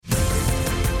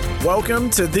Welcome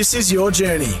to This Is Your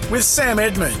Journey with Sam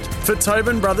Edmund. For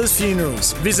Tobin Brothers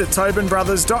Funerals, visit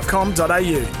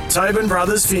tobinbrothers.com.au. Tobin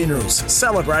Brothers Funerals,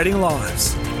 celebrating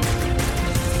lives.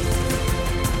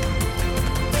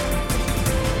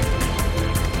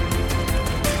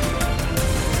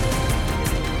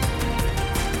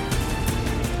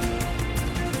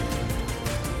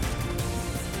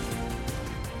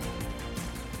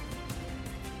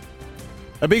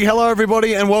 A big hello,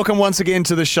 everybody, and welcome once again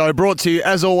to the show, brought to you,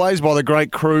 as always, by the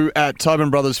great crew at Tobin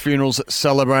Brothers Funerals,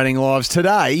 celebrating lives.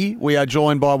 Today, we are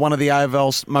joined by one of the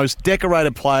AFL's most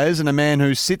decorated players and a man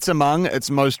who sits among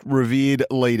its most revered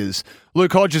leaders.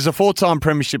 Luke Hodge is a four-time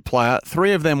premiership player,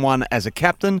 three of them won as a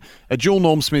captain, a dual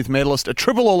Norm Smith medalist, a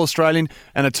triple All-Australian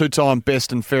and a two-time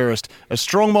best and fairest. A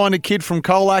strong-minded kid from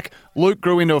Colac, Luke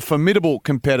grew into a formidable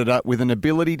competitor with an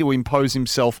ability to impose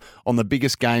himself on the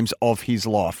biggest games of his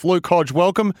life. Luke Hodge,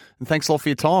 welcome, and thanks a lot for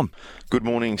your time. Good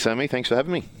morning, Sammy. Thanks for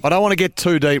having me. I don't want to get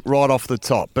too deep right off the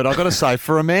top, but I've got to say,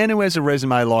 for a man who has a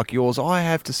resume like yours, I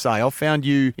have to say I've found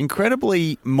you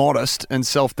incredibly modest and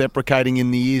self-deprecating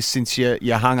in the years since you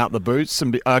hung up the boots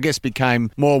and I guess became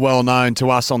more well-known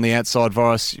to us on the outside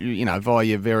via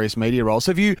your various media roles.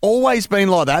 Have you always been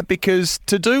like that? Because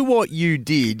to do what you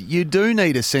did, you do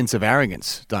need a sense of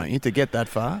arrogance, don't you, to get that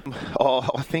far?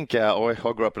 I think I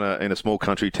grew up in a small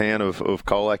country town of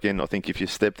Colac, and I think if you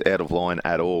stepped out of line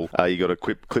at all, you got a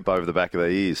clip over the back of their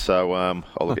ears. So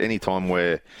I look any time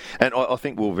where, and I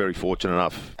think we were very fortunate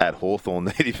enough at Hawthorn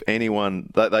that if anyone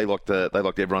they liked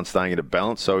everyone staying in a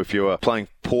balance. So if you were playing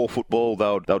poor football,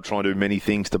 they'll try and do many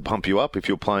things to pump you up. If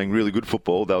you're playing really good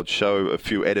football, they'll show a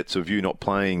few edits of you not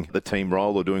playing the team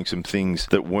role or doing some things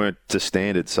that weren't to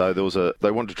standard. So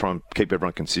they wanted to try and keep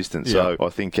everyone consistent. Yeah. So I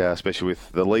think, especially with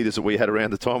the leaders that we had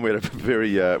around the time, we had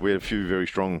a few very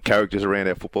strong characters around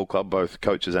our football club, both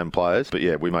coaches and players. But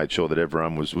yeah, we made sure that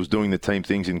everyone was doing the team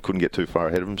things and couldn't get too far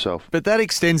ahead of himself. But that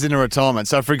extends into retirement.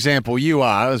 So, for example, you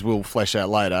are, as we'll flesh out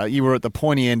later, you were at the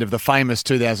pointy end of the famous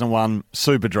 2001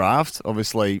 Super Draft.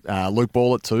 Obviously, Luke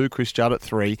Ball at 2, Chris Judd at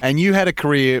 3, and you had a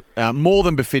career more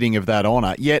than befitting of that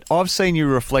honour. Yet I've seen you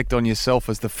reflect on yourself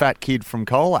as the fat kid from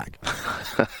Colac.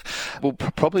 Well,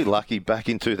 probably lucky back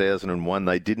in 2001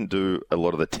 they didn't do a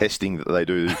lot of the testing that they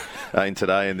do in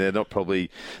today, and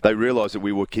they realised that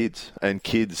we were kids, and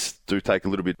kids do take a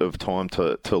little bit of time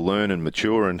to learn and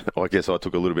mature, and I guess I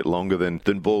took a little bit longer than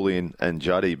Bally and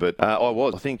Juddy, but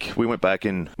I think we went back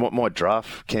in my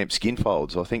draft camp skin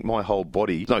folds. I think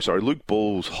Luke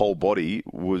Ball's whole body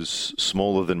was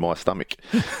smaller than my stomach,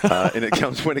 and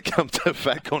when it comes to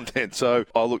fat content. So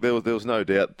there was no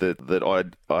doubt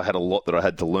that I had a lot that I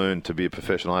had to learn to be a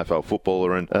professional AFL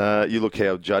footballer, and you look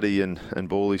how Juddy and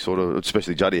Bally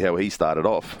especially Juddy, how he started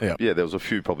off. Yep. Yeah, there was a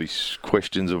few probably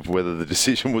questions of whether the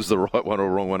decision was the right one or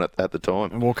wrong one at the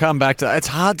time. And we'll come back to it's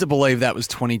hard to believe that was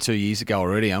 22 years ago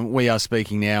already. We are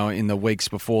speaking now in the weeks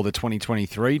before the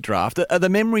 2023 draft. Are the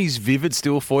memories vivid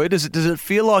still for you? Does it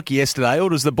feel like yesterday, or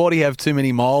does the body have too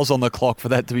many miles on the clock for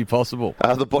that to be possible?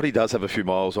 The body does have a few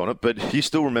miles on it, but you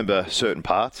still remember certain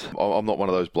parts. I'm not one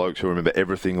of those blokes who remember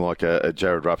everything like a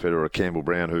Jared Ruffhead or a Campbell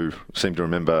Brown who seem to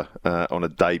remember on a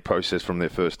day process from their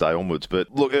first day onwards.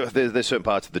 But look, there's certain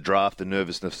parts of the draft, the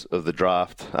nervousness of the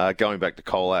draft. Going back to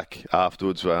Colac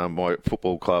afterwards, my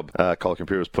football club, Colac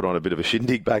Imperials, put on a bit of a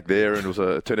shindig back there, and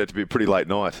it turned out to be a pretty late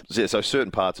night. So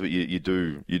certain parts of it you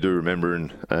do remember,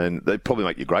 and they probably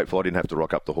make you grateful. I didn't have to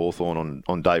rock up to Hawthorn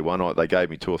on day one. They gave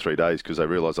me 2 or 3 days because they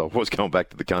realised I was going back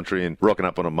to the country, and rocking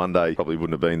up on a Monday probably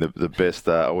wouldn't have been the best.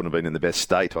 I wouldn't have been in the best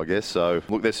state, I guess. So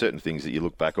look, there's certain things that you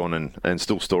look back on, and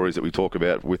still stories that we talk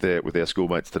about with our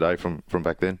schoolmates today from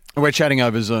back then. We're chatting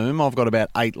over Zoom. I've got about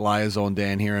 8 layers on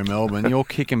down here in Melbourne. You're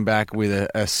kicking back with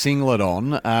a singlet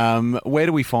on. Where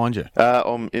do we find you?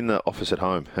 I'm in the office at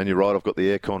home, and you're right, I've got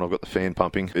the aircon, I've got the fan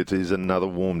pumping. It is another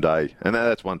warm day, and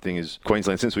that's one thing is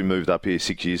Queensland, since we moved up here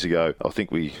 6 years ago, I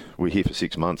think we were here for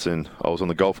 6 months, and I was on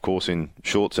the golf course in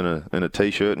shorts and a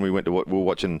t-shirt, and we were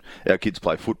watching our kids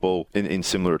play football in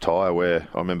similar attire, where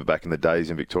I remember back in the days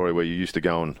in Victoria where you used to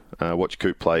go and watch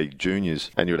Coop play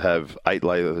juniors, and you'd have 8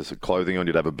 layers of clothing on,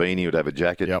 you'd have a beanie, you'd have a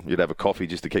jacket, yep. You'd have a coffee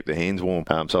just to keep the hands warm.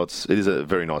 So it is a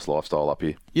very nice lifestyle up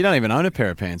here. You don't even own a pair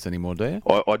of pants anymore, do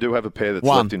you? I do have a pair that's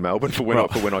left in Melbourne for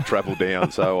when I travel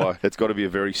down. So it's got to be a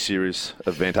very serious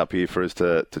event up here for us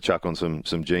to chuck on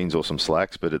some jeans or some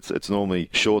slacks. But it's normally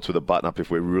shorts with a button up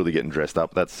if we're really getting dressed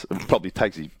up. That's probably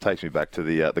takes me back to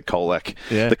the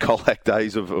Colac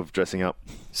days of dressing up.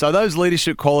 So those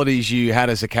leadership qualities you had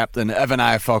as a captain of an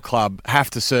AFL club have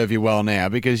to serve you well now,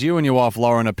 because you and your wife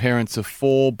Lauren are parents of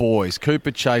 4 boys,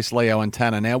 Cooper, Chase, Leo and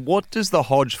Tanner. Now, what does the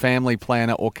Hodge family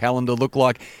planner or calendar look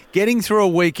like? Getting through a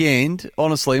weekend,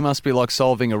 honestly, must be like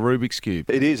solving a Rubik's Cube.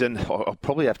 It is, and I'll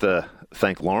probably have to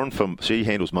thank Lauren. She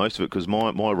handles most of it, because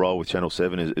my role with Channel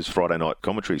 7 is Friday night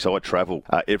commentary. So I travel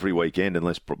every weekend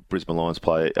unless Brisbane Lions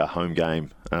play a home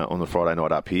game on the Friday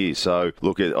night up here. So,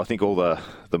 look, I think all the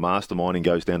masterminding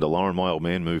goes down to Lauren. My old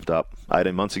man moved up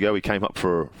 18 months ago. He came up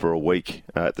for a week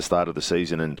at the start of the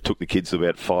season and took the kids to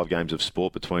about 5 games of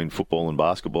sport between football and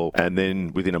basketball. And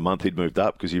then within a month he'd moved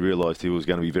up because he realised he was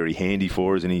going to be very handy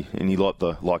for us, and he liked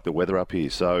the weather up here.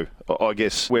 So I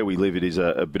guess where we live, it is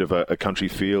a bit of a country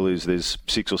feel. There's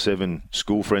 6 or 7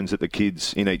 school friends that the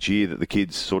kids in each year that the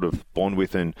kids sort of bond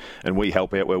with, and we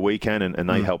help out where we can, and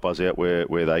they help us out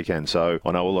where they can. So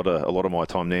I know a lot of my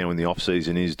time now in the off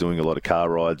season is doing a lot of car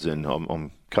rides, and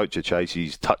I'm coach of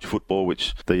Chasey's touch football,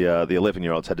 which the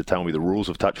 11-year-olds had to tell me the rules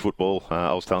of touch football.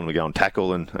 I was telling them to go and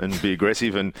tackle and be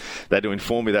aggressive, and they had to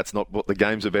inform me that's not what the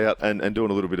game's about, and doing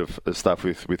a little bit of stuff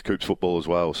with Coops football as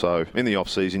well. So in the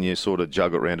off-season, you sort of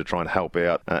juggle around to try and help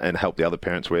out and help the other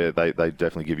parents where they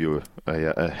definitely give you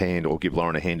a hand, or give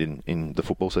Lauren a hand in the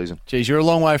football season. Geez, you're a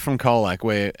long way from Colac,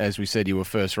 where, as we said, you were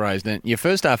first raised. And your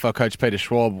first AFL coach, Peter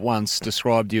Schwab, once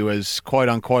described you as,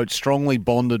 quote-unquote, strongly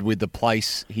bonded with the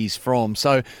place he's from.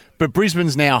 So, but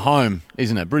Brisbane's now home,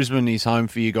 isn't it? Brisbane is home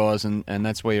for you guys, and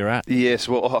that's where you're at. Yes,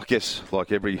 well, I guess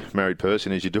like every married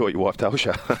person, is you do what your wife tells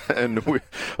you. And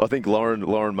I think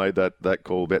Lauren made that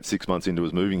call about 6 months into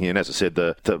us moving here. And as I said,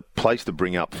 the place to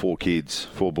bring up 4 kids,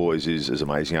 4 boys, is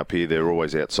amazing up here. They're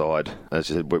always outside.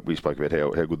 As I said, we spoke about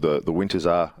how good the winters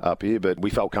are up here, but we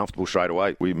felt comfortable straight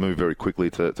away. We moved very quickly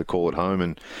to call it home.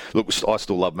 And look, I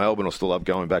still love Melbourne. I still love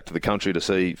going back to the country to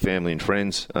see family and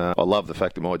friends. I love the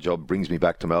fact that my job brings me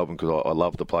back to Melbourne, because I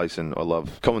love the place and I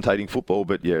love commentating football.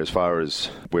 But yeah, as far as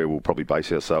where we'll probably base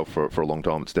ourselves for a long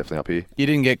time, it's definitely up here. You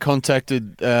didn't get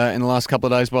contacted in the last couple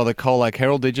of days by the Colac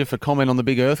Herald, did you, for comment on the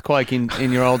big earthquake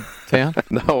in your old town?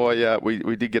 No,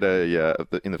 we did get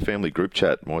in the family group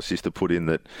chat, my sister put in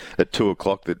that at 2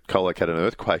 o'clock that Colac had an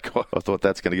earthquake. I thought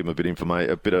that's going to give them a bit of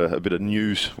information, a bit of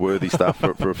newsworthy stuff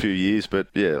for a few years. But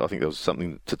yeah, I think there was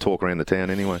something to talk around the town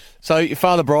anyway. So your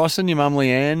father Bryson, your mum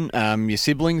Leanne, your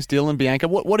siblings Dylan, Bianca,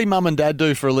 what did mum and dad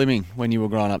do for a living when you were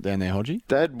growing up down there, Hodgie?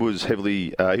 Dad was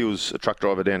heavily, he was a truck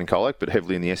driver down in Colac, but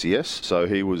heavily in the SES. So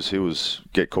he was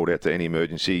get called out to any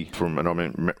emergency and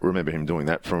I remember him doing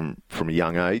that from a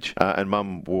young age. And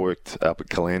Mum worked up at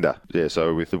Calander,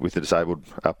 so with the disabled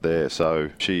up there. So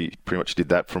she pretty much did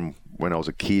that from when I was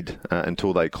a kid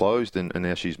until they closed, and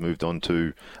now she's moved on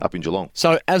to up in Geelong.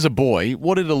 So as a boy,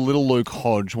 what did a little Luke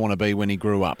Hodge want to be when he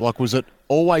grew up? Like, was it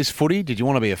always footy? Did you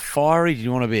want to be a fiery? Did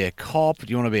you want to be a cop? Did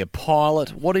you want to be a pilot?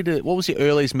 What was your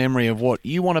earliest memory of what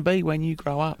you want to be when you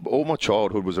grow up? All my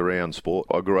childhood was around sport.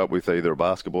 I grew up with either a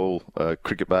basketball, a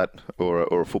cricket bat,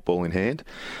 or a football in hand.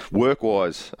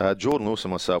 Work-wise, Jordan Lewis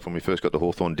and myself, when we first got to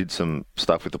Hawthorn, did some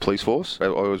stuff with the police force. I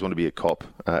always wanted to be a cop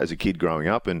as a kid growing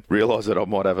up, and realised that I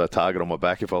might have a target on my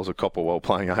back if I was a copper while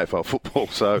playing AFL football.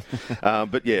 So,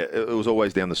 but yeah, it was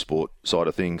always down the sport side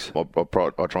of things. I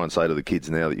try and say to the kids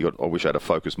now that I wish I had a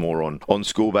focus more on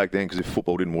school back then, because if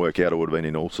football didn't work out, it would have been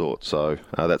in all sorts. So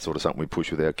that's sort of something we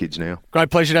push with our kids now. Great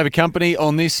pleasure to have your company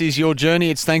on This Is Your Journey.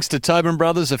 It's thanks to Tobin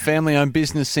Brothers, a family-owned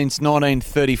business since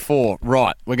 1934.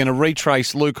 Right, we're going to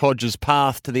retrace Luke Hodge's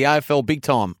path to the AFL big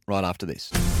time right after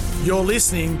this. You're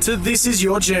listening to This Is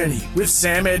Your Journey with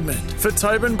Sam Edmund. For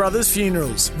Tobin Brothers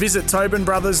Funerals, visit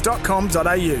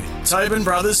tobinbrothers.com.au. Tobin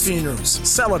Brothers Funerals,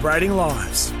 celebrating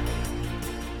lives.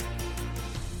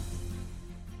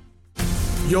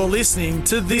 You're listening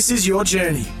to This Is Your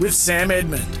Journey with Sam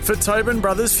Edmund. For Tobin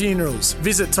Brothers Funerals,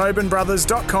 visit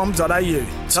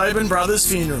tobinbrothers.com.au. Tobin Brothers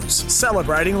Funerals,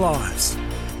 celebrating lives.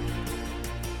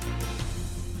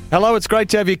 Hello, it's great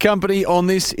to have your company on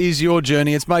This Is Your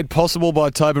Journey. It's made possible by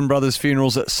Tobin Brothers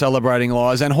Funerals at Celebrating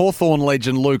Lives, and Hawthorn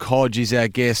legend Luke Hodge is our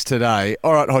guest today.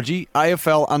 All right, Hodgie,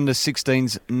 AFL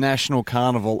Under-16s National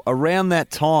Carnival. Around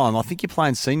that time, I think you're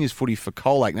playing seniors footy for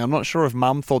Colac. Now, I'm not sure if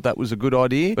Mum thought that was a good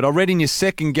idea, but I read in your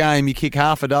second game you kick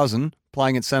half a dozen,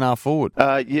 playing at centre forward?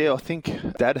 Yeah, I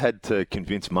think Dad had to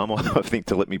convince Mum, I think,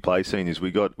 to let me play seniors.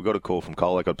 We got a call from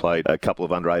Colac. I'd played a couple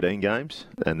of under-18 games,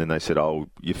 and then they said, "Oh,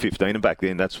 you're 15." And back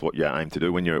then, that's what you aim to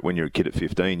do when you're a kid at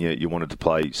 15. You wanted to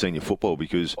play senior football,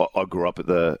 because I grew up at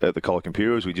the Colac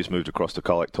Imperials. We just moved across to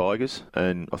Colac Tigers,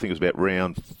 and I think it was about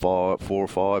round 4 or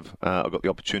 5. I got the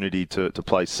opportunity to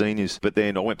play seniors, but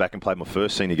then I went back and played my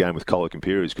first senior game with Colac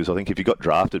Imperials, because I think if you got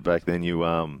drafted back then, you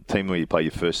team where you play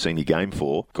your first senior game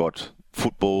for got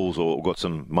footballs or got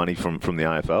some money from the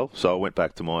AFL. So I went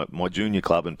back to my junior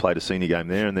club and played a senior game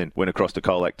there, and then went across to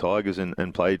Colac Tigers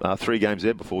and played 3 games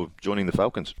there before joining the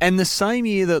Falcons. And the same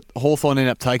year that Hawthorn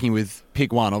ended up taking with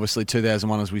pick 1, obviously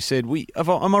 2001, as we said,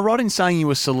 am I right in saying you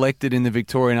were selected in the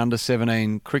Victorian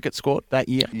under-17 cricket squad that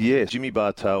year? Yeah, Jimmy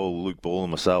Bartel, Luke Ball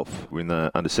and myself were in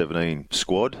the under-17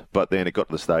 squad, but then it got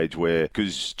to the stage where,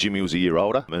 because Jimmy was a year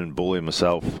older and Ball and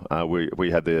myself,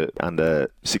 we had the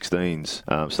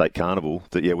under-16s state carnival,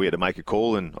 that we had to make a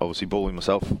call, and obviously Ball and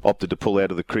myself opted to pull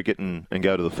out of the cricket and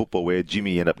go to the football, where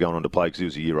Jimmy ended up going on to play because he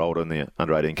was a year older, and the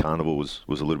under-18 carnival was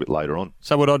a little bit later on.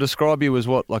 So would I describe you as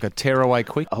what, like a tearaway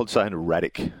quick? I would say an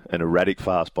erratic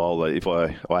fast bowler. If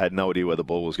I had no idea where the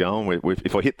ball was going,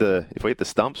 if I hit the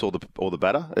stumps or the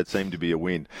batter, it seemed to be a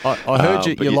win. I heard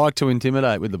you like to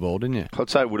intimidate with the ball, didn't you?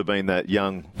 I'd say it would have been that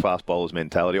young fast bowler's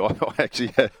mentality. I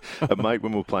actually had a mate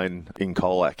when we were playing in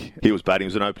Colac. He was batting. He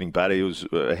was an opening batter. He was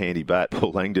a handy bat,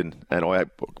 Paul Langdon, and I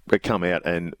had come out,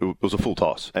 and it was a full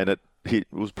toss, and it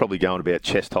was probably going about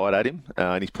chest height at him,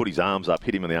 and he's put his arms up,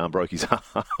 hit him in the arm, broke his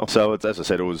arm. So as I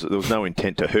said, there was no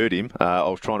intent to hurt him. I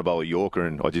was trying to bowl a Yorker,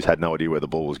 and I just had no idea where the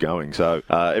ball was going. So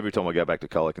every time I go back to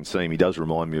Colac and see him, he does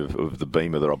remind me of the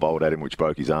beamer that I bowled at him, which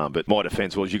broke his arm. But my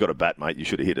defence was, you got a bat, mate, you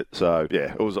should have hit it. So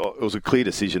yeah, it was a clear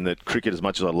decision that cricket, as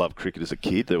much as I loved cricket as a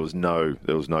kid, there was no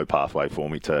pathway for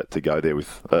me to go there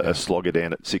with a slogger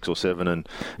down at 6 or 7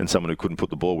 and someone who couldn't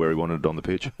put the ball where he wanted it on the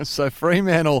pitch. So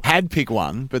Fremantle had pick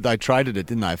 1, but they traded it,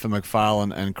 didn't they, for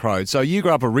McFarlane and Crode. So you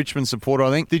grew up a Richmond supporter, I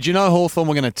think. Did you know Hawthorn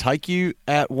were going to take you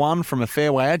at 1 from a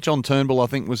fair way out? John Turnbull, I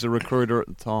think, was the recruiter at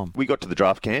the time. We got to the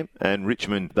draft camp, and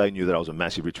Richmond, they knew that I was a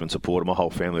massive Richmond supporter. My whole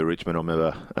family of Richmond, I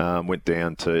remember, went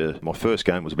down to, my first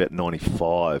game was about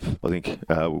 95. I think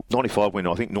 95 when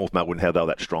I think North Melbourne, how they were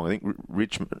that strong. I think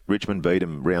Richmond beat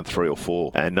them round 3 or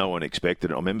 4, and no one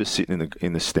expected it. I remember sitting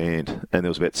in the stand, and there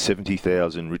was about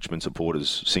 70,000 Richmond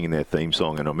supporters singing their theme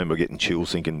song, and I remember getting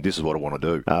chills thinking, this is what I want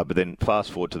to do. But then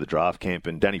fast forward to the draft camp,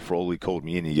 and Danny Frawley called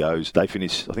me in. He goes, I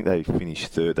think they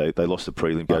finished 3rd. They lost the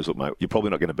prelim. He goes, look, mate, you're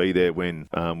probably not going to be there when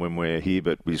we're here,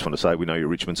 but we just want to say we know you're a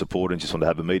Richmond supporter, and just want to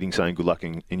have a meeting saying good luck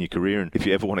in your career. And if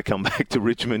you ever want to come back to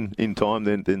Richmond in time,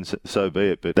 then so be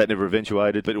it. But that never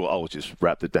eventuated. But I was just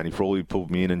rapt that Danny Frawley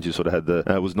pulled me in and just sort of had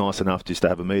it was nice enough just to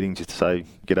have a meeting, just to say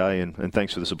g'day and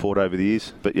thanks for the support over the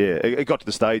years. But yeah, it got to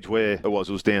the stage where it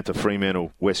was down to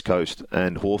Fremantle, West Coast,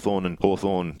 and Hawthorn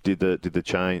did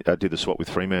the swap with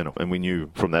Fremantle, and we knew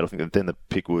from that. I think that then the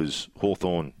pick was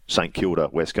Hawthorn, St Kilda,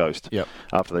 West Coast. Yep.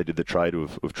 After they did the trade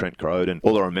of Trent Crode, and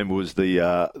all I remember was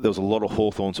there was a lot of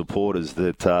Hawthorn supporters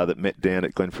that met down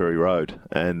at Glenferrie Road,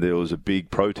 and there was a big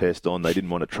protest on they didn't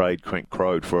want to trade Trent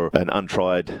Crode for an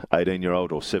untried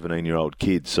 18-year-old or 17-year-old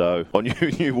kid. So I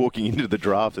knew walking into the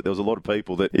draft that there was a lot of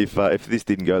people that if this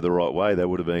didn't go the right way, they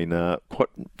would have been quite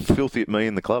filthy at me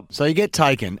in the club. So you get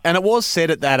taken, and it was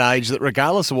said at that age that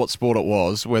regardless of what sport it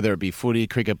was, whether it be footy,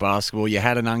 cricket, basketball, you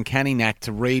had an uncanny knack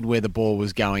to read where the ball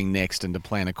was going next and to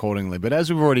plan accordingly. But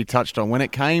as we've already touched on, when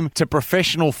it came to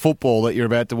professional football that you're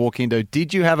about to walk into,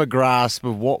 did you have a grasp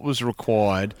of what was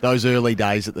required those early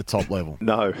days at the top level?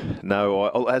 No.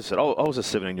 As I said, I was a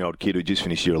 17-year-old kid who just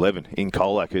finished year 11 in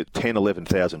Colac at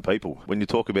 11,000 people. When you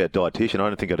talk about dietitian, I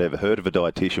don't think I'd ever heard of a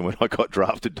dietitian when I got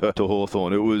drafted to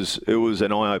Hawthorn. It was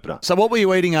an eye-opener. So what were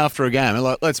you eating after a game?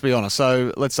 Let's be honest.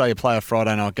 So let's say you play a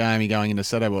Friday night game, you're going into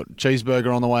Saturday,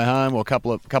 cheeseburger on the way home, or a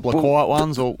couple of quiet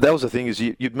ones? Or that was the thing, is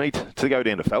you'd meet, to go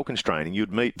down to Falcons training,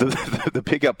 you'd meet, the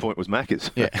pickup point was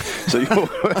Macca's. Yeah. So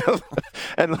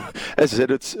and as I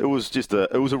said, it was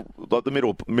like the middle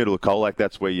of Colac,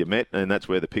 that's where you met, and that's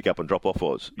where the pickup and drop off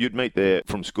was. You'd meet there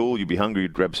from school, you'd be hungry,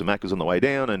 you'd grab some Macca's on the way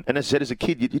down, and as I said, as a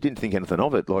kid, you didn't think anything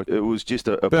of it. Like, it was just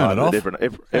a part of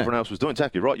it everyone else was doing.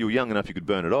 Exactly right. You were young enough, you could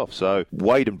burn it off. So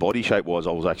weight and body shape wise,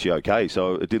 I was actually okay.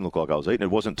 So it didn't look like I was eating.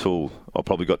 It wasn't till I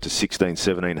probably got to 16,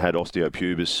 17, had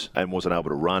osteopubis and wasn't able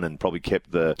to run, and probably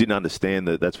didn't understand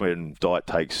that that's when diet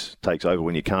takes over.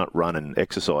 When you can't run and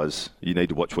exercise, you need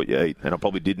to watch what you eat. And I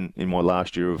probably didn't in my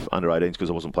last year of under 18s because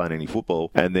I wasn't playing any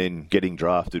football. And then getting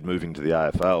drafted, moving to the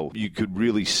AFL, you could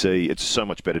really see, it's so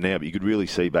much better now, but you could really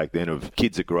see back then of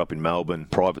kids that grew up in Melbourne,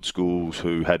 private schools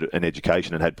who had an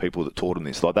education and had people that taught them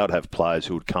this. Like, they would have players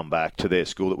who would come back to their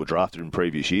school that were drafted in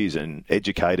previous years and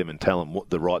educate them and tell them what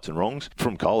the rights and wrongs.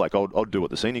 From Colac, I'd do what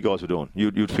the senior guys were doing.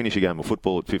 You'd finish a game of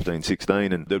football at 15,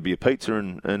 16, and there'd be a pizza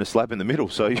and a slab in the middle.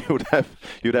 So you'd have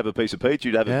a piece of pizza,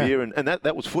 you'd have a beer, and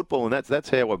that was football, and that's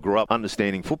how I grew up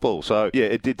understanding football. So yeah,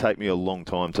 it did take me a long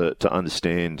time to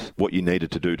understand what you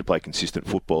needed to do to play consistent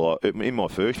football. In my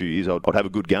first few years, I'd have a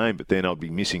good game, but then I'd be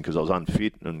missing because I was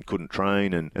unfit and couldn't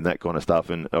train and that kind of stuff.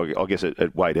 And I guess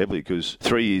it weighed heavily because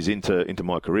 3 years into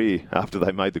my career, after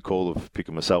they made the call of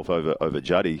picking myself over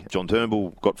Juddy, John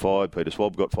Turnbull got fired, Peter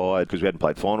Swab got fired because we hadn't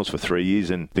played finals for 3 years,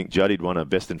 and I think Juddy'd won a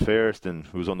best and fairest and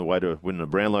was on the way to winning a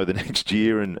Brownlow the next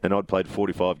year, and I'd played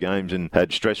 45 games and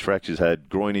had stress fractures, had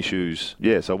groin issues.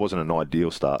 Yeah, so it wasn't an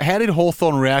ideal start. How did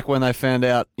Hawthorn react when they found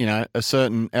out, a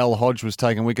certain Hodge was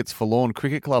taking wickets for Lawn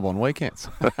Cricket Club on weekends?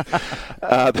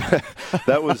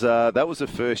 That was the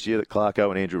first year that Clarko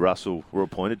and Andrew Russell were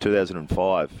appointed,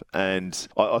 2005, and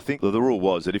I think the rule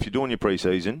was that if you're doing your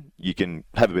pre-season, you can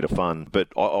have a bit of fun, but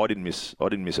I didn't miss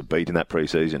a beat in that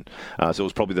pre-season. So it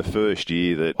was probably the first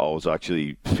year that I was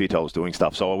actually fit. I was doing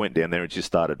stuff, so I went down there and just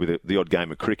started with the odd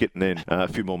game of cricket, and then a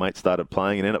few more mates started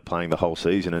playing and ended up playing the whole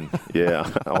season. And yeah,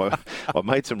 I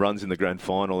made some runs in the grand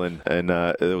final, and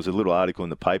there was a little article in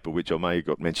the paper which I may have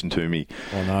got mentioned to me.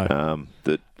 Oh no.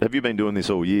 That have you been doing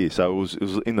this all year? So it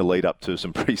was in the lead up to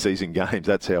some pre-season games.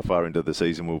 That's how far into the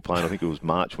season we were playing. I think it was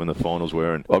March when the finals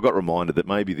were, and I got reminded that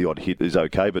maybe the odd hit is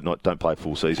okay, but don't play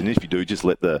full season. If you do, just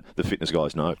let the fitness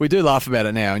guys know. We do laugh about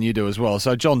it now, and you do as well.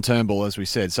 So John Turnbull, as we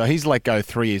said, so he's let go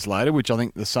 3 years later, which I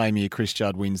think the same year Chris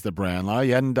Judd wins the Brownlow.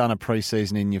 You hadn't done a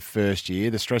pre-season in your first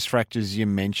year. The stress fractures you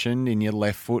mentioned in your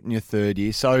left foot in your third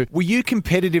year. So were you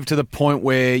competitive to the point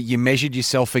where you measured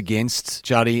yourself against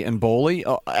Juddy and Bally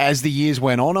as the years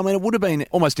went on? I mean, it would have been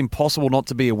almost impossible not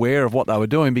to be aware of what they were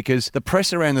doing because the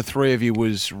press around the three of you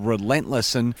was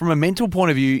relentless. And from a mental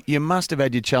point of view, you must have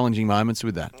had your challenging moments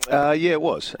with that. Yeah, it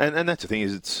was. And that's the thing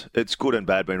is it's good and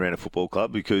bad being around a football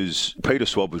club because Peter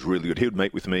Swab was really good. He would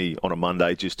meet with me on a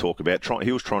Monday, just talk about,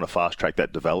 he was trying to fast track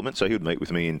that development. So he would meet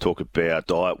with me and talk about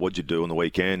diet, what'd you do on the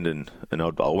weekend? And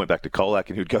I went back to Colac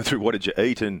and he would go through what did you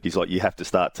eat? And he's like, you have to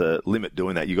start to limit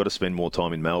doing that. You got to spend more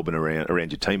time in Melbourne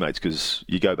around your teammates because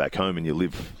you go back home and you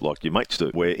live like your mates do.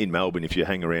 Where in Melbourne, if you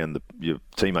hang around your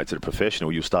teammates that are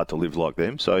professional, you'll start to live like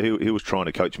them. So he was trying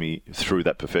to coach me through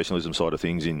that professionalism side of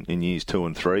things in years 2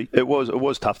 and 3. It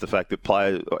was tough, the fact that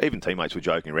players, even teammates were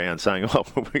joking around saying, oh,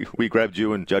 we grabbed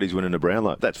you and Juddy's winning a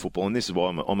Brownlow. That's football, and this is why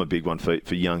I'm a big one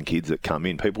for young kids that come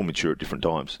in. People mature at different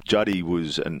times. Juddy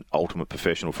was an ultimate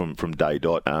professional from day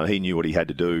dot. He knew what he had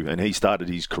to do, and he started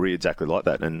his career exactly like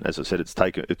that. And as I said,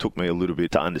 it took me a little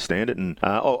bit to understand it, and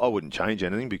I wouldn't change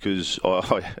anything because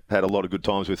I had a lot of good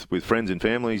times with friends and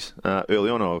families early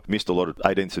on. I missed a lot of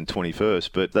 18th and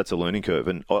 21st, but that's a learning curve.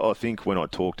 And I think when I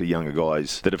talk to younger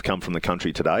guys that have come from the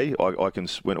country today, I can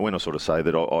when I sort of say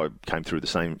that I came through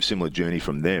the similar journey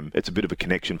from them, it's a bit of a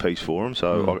connection piece for them.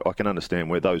 So I can understand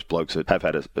where those blokes that have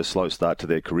had a slow start to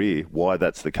their career, why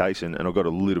that's the case, and I've got a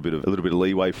little bit of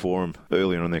leeway for them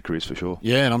earlier in their careers for sure.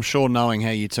 Yeah, and I'm sure knowing how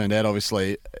you turned out,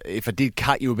 obviously, if it did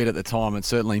cut you a bit at the time, it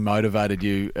certainly motivated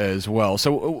you as well.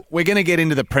 So we're going to get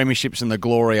into the premierships and the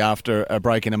glory after a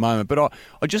break in a moment, but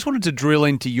I just wanted to drill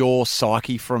into your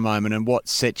psyche for a moment and what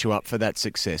set you up for that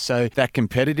success. So that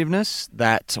competitiveness,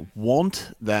 that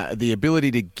want, the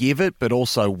ability to give it but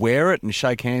also wear it and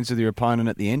shake hands with your opponent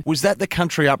at the end. Was that the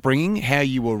country upbringing, how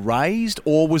you were raised,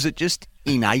 or was it just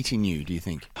innate in you, do you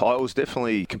think? I was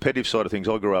definitely competitive side of things.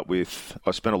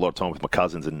 I spent a lot of time with my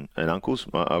cousins and uncles.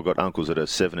 I've got uncles that are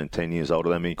 7 and 10 years older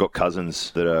than me. Got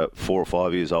cousins that are 4 or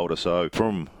 5 years older. So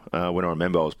from when I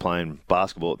remember I was playing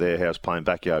basketball at their house, playing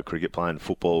backyard cricket, playing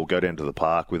football, go down to the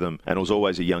park with them, and I was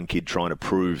always a young kid trying to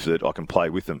prove that I can play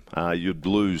with them. You'd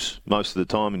lose most of the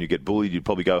time and you'd get bullied, you'd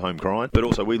probably go home crying. But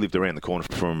also we lived around the corner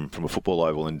from a football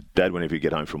oval, and Dad, whenever you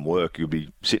get home from work, you'd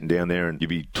be sitting down there and you'd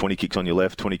be 20 kicks on your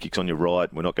left, 20 kicks on your right.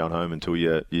 We're not going home until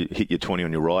you hit your 20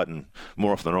 on your right, and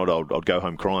more often than not I'd go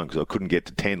home crying because I couldn't get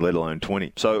to 10, let alone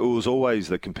 20. So it was always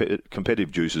the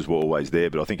competitive juices were always there,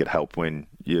 but I think it helped when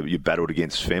you battled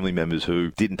against family members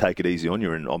who didn't take it easy on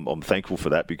you, and I'm thankful for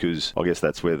that, because I guess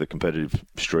that's where the competitive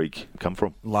streak come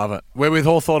from. Love it. We're with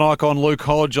Hawthorn icon Luke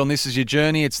Hodge on This Is Your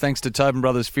Journey. It's thanks to Tobin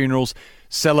Brothers Funerals,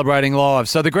 celebrating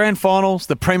lives. So the grand finals,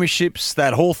 the premierships,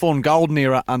 that Hawthorn golden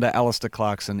era under Alistair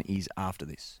Clarkson is after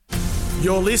this.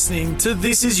 You're listening to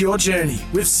This Is Your Journey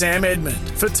with Sam Edmund.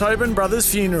 For Tobin Brothers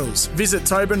Funerals, visit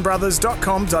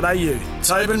tobinbrothers.com.au.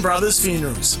 Tobin Brothers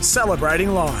Funerals,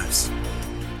 celebrating lives.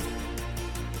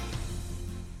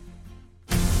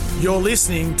 You're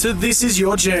listening to This Is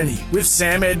Your Journey with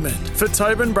Sam Edmund. For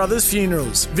Tobin Brothers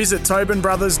Funerals, visit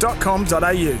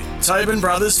tobinbrothers.com.au. Tobin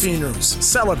Brothers Funerals,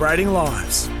 celebrating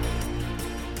lives.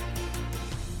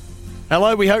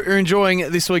 Hello, we hope you're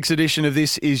enjoying this week's edition of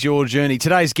This Is Your Journey.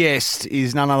 Today's guest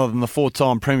is none other than the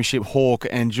four-time Premiership Hawk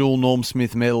and dual Norm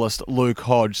Smith medalist Luke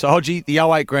Hodge. So, Hodgie, the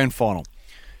 08 Grand Final.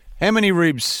 How many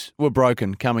ribs were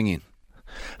broken coming in?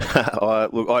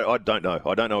 I don't know.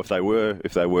 I don't know if they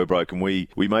were broken. We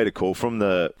made a call from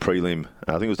the prelim.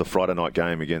 I think it was the Friday night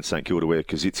game against St Kilda, where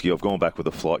Kazitsky, I've gone back with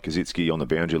a flight. Kazitsky on the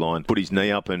boundary line put his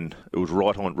knee up, and it was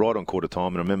right on quarter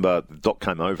time. And I remember the doc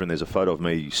came over, and there's a photo of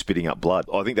me spitting up blood.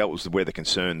 I think that was where the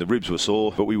concern. The ribs were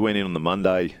sore, but we went in on the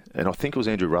Monday, and I think it was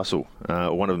Andrew Russell.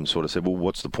 One of them sort of said, "Well,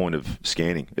 what's the point of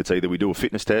scanning? It's either we do a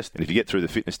fitness test, and if you get through the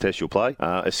fitness test, you'll play.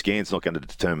 A scan's not going to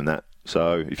determine that."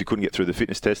 So if you couldn't get through the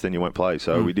fitness test, then you won't play.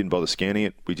 So we didn't bother scanning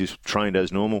it. We just trained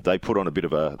as normal. They put on a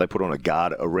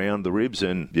guard around the ribs,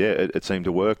 and it seemed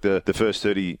to work. The first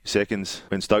 30 seconds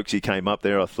when Stokesy came up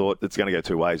there, I thought it's going to go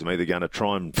two ways. I'm either going to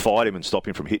try and fight him and stop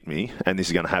him from hitting me, and this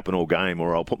is going to happen all game,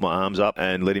 or I'll put my arms up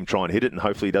and let him try and hit it, and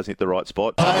hopefully he doesn't hit the right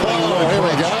spot. Oh, here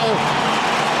we go.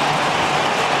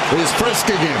 He's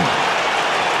frisking him.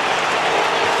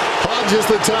 Hodge is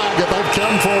the target. They've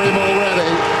come for him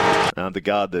already. The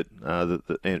guard that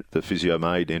the physio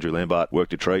made, Andrew Lambert,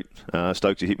 worked a treat.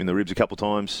 Stokesy hit me in the ribs a couple of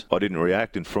times. I didn't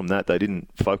react, and from that, they didn't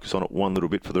focus on it one little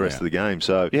bit for the rest of the game.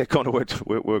 So, it kind of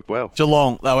worked well.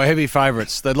 Geelong, they were heavy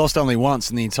favourites. They'd lost only once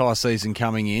in the entire season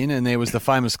coming in, and there was the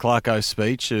famous Clarko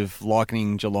speech of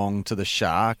likening Geelong to the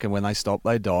shark, and when they stop,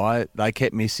 they die. They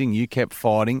kept missing, you kept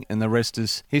fighting, and the rest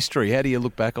is history. How do you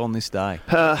look back on this day?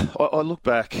 I look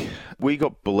back. We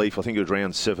got belief, I think it was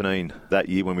round 17 that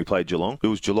year when we played Geelong. It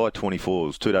was July 24. It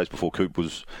was 2 days before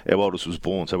our oldest was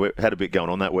born, so we had a bit going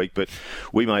on that week, but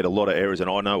we made a lot of errors, and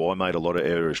I know I made a lot of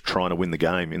errors trying to win the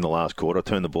game in the last quarter. I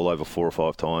turned the ball over 4 or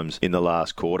 5 times in the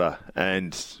last quarter,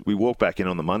 and we walked back in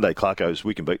on the Monday. Clark goes,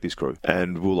 "We can beat this crew,"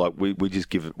 and we just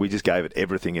gave it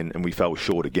everything, and we fell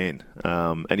short again.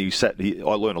 And I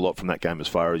learned a lot from that game, as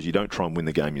far as you don't try and win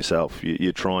the game yourself.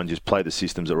 You try and just play the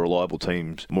systems that reliable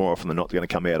teams more often than not are going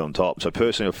to come out on top. So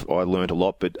personally, I learned a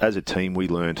lot, but as a team, we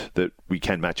learned that we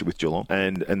can match it with Geelong.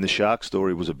 And the Shark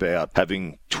story was about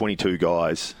having 22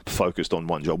 guys focused on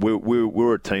one job. We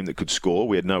were a team that could score.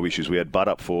 We had no issues. We had Butt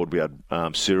up forward. We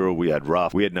had Cyril. We had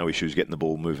Ruff. We had no issues getting the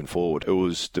ball moving forward. It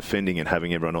was defending and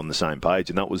having everyone on the same page.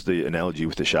 And that was the analogy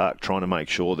with the Shark, trying to make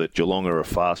sure that Geelong are a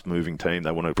fast-moving team.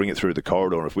 They want to bring it through the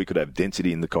corridor. And if we could have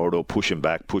density in the corridor, push them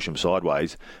back, push them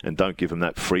sideways, and don't give them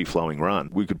that free-flowing run,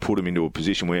 we could put them into a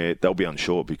position where they'll be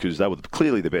unsure, because they were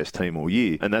clearly the best team all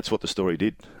year. And that's what the story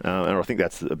did. And I think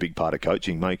that's a big part of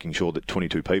coaching, making sure that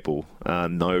 22 people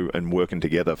know and working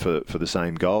together for the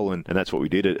same goal, and that's what we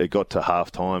did. It got to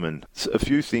half-time, and a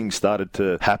few things started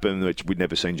to happen which we'd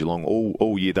never seen Geelong.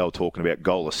 All year they were talking about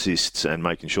goal assists and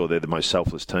making sure they're the most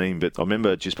selfless team, but I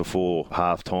remember just before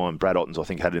half-time, Brad Ottens, I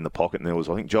think, had it in the pocket, and there was,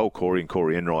 I think, Joel Corey and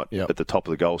Corey Enright at the top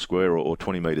of the goal square, or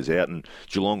 20 metres out, and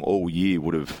Geelong all year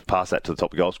would have passed that to the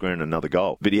top of the goal square and another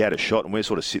goal. But he had a shot, and we're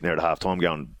sort of sitting there at half-time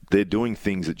going, they're doing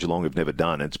things that Geelong have never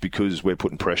done. It's because we're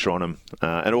putting pressure on them,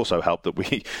 and also helped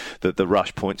that the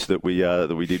rush points that we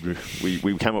did.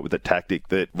 We came up with a tactic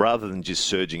that, rather than just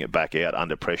surging it back out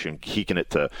under pressure and kicking it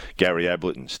to Gary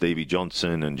Ablett and Stevie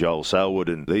Johnson and Joel Selwood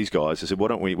and these guys, I said, why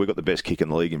don't we've got the best kick in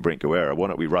the league in Brent Guerra. Why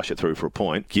don't we rush it through for a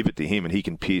point, give it to him, and he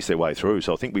can pierce their way through.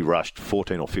 So I think we rushed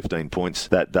 14 or 15 points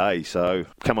that day. So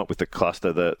come up with the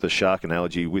cluster, the shark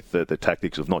analogy, with the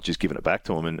tactics of not just giving it back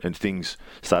to them, and things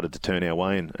started to turn our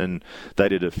way, and they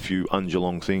did a few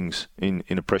un-Geelong things in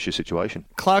a pressure situation.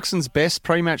 Clarkson's best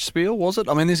pre-match spiel, was it?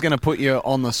 I mean, this is going to put you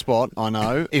on the spot, I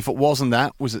know. If it wasn't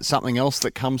that, was it something else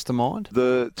that comes to mind?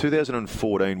 The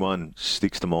 2014 one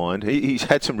sticks to mind. He's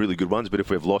had some really good ones, but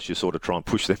if we've lost, you sort of try and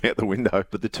push them out the window.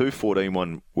 But the 2014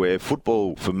 one, where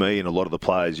football, for me and a lot of the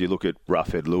players, you look at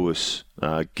Roughhead Lewis,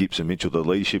 Gibson Mitchell, the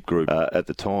leadership group at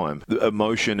the time. The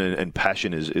emotion and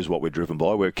passion is what we're driven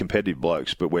by. We're competitive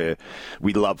blokes, but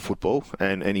we love football.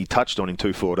 And he touched on in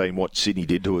 2014 what Sydney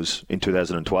did to us in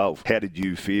 2012. How did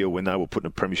you feel when they were putting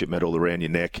a premiership medal around your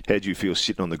neck? How did you feel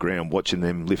sitting on the ground watching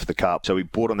them lift the cup? So he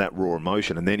brought on that raw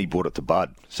emotion, and then he brought it to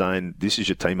Bud, saying, this is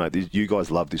your teammate. You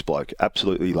guys love this bloke.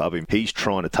 Absolutely love him. He's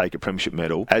trying to take a premiership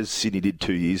medal, as Sydney did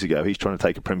 2 years ago. He's trying to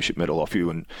take a premiership medal off you.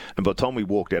 And by the time we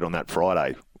walked out on that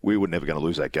Friday, we were never going to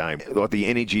lose that game. Like, the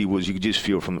energy was, you could just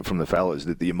feel from the fellas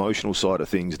that the emotional side of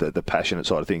things, the passionate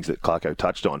side of things that Clarko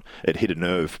touched on, it hit a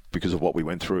nerve because of what we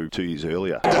went through 2 years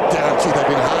earlier. They've been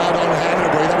hard on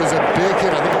Hanbury. That was a big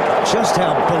hit, I think. Just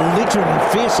how belligerent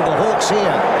and fierce are the Hawks here.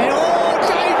 And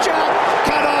danger!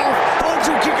 Cut off! Hodge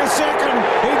will kick a second.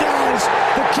 He does.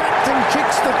 The captain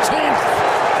kicks the 10th.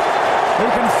 He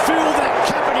can feel that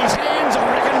cap in his hands, I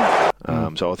reckon.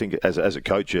 So I think as a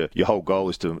coach, your whole goal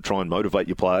is to try and motivate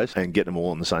your players and get them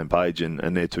all on the same page. And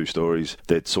they're two stories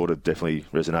that sort of definitely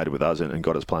resonated with us and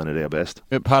got us playing at our best.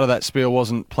 But part of that spiel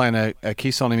wasn't playing a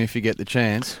kiss on him if you get the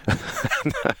chance.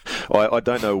 I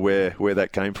don't know where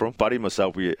that came from. Buddy and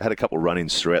myself, we had a couple of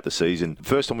run-ins throughout the season.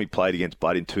 First time we played against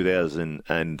Buddy in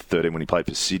 2013 when he played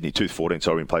for Sydney,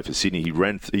 2014, when he played for Sydney,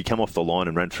 he came off the line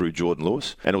and ran through Jordan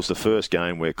Lewis. And it was the first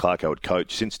game where Clarko had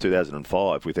coached since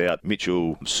 2005 without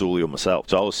Mitchell, Sully or myself.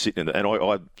 So I was sitting and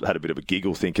I had a bit of a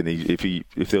giggle thinking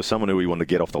if there was someone who he wanted to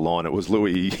get off the line, it was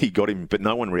Louis. He got him, but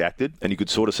no one reacted. And you could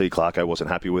sort of see Clarko wasn't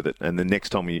happy with it. And the next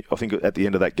time I think at the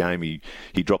end of that game, he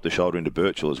dropped the shoulder into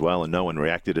Birchall as well and no one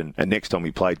reacted. And next time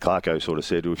he played, Clarko sort of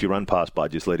said, well, if you run past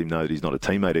Bud, just let him know that he's not a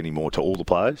teammate anymore, to all the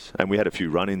players. And we had a few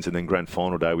run-ins, and then grand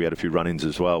final day we had a few run-ins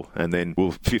as well. And then we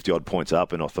were 50-odd points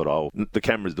up, and I thought,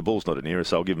 the ball's not near us,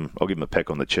 so I'll give him a peck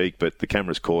on the cheek. But the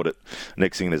cameras caught it.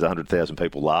 Next thing, there's 100,000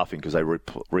 people laughing because they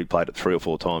replayed it 3 or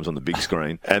 4 times on the big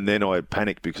screen. And then I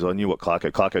panicked because I knew what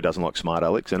Clarko doesn't like smart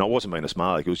Alex, and I wasn't being a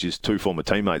smart Alex. It was just 2 former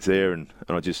teammates there, and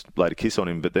I just laid a kiss on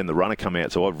him. But then the runner come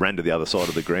out, so I ran to the other side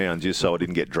of the ground just so I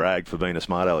didn't get dragged for being a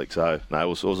smart Alex. So no, it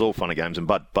was all fun and games, and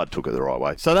Bud took it the right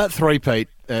way. So that three-peat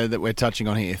that we're touching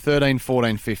on here, 13,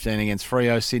 14, 15 against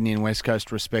Freo, Sydney and West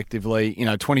Coast respectively.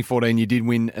 2014 you did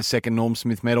win a second Norm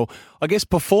Smith medal. I guess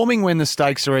performing when the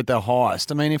stakes are at their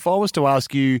highest. I mean, if I was to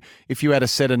ask you if you had a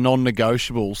set of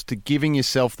non-negotiables to giving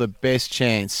yourself the best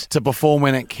chance to perform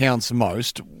when it counts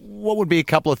most, what would be a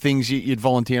couple of things you'd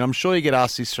volunteer? And I'm sure you get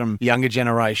asked this from the younger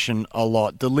generation a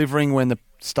lot. Delivering when the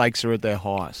stakes are at their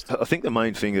highest. I think the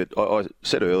main thing that I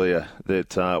said earlier,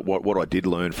 that what I did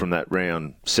learn from that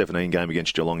round 17 game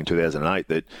against Geelong in 2008,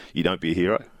 that you don't be a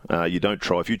hero. You don't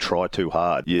try. If you try too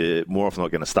hard, you're more often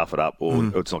not going to stuff it up,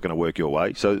 or it's not going to work your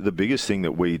way. So the biggest thing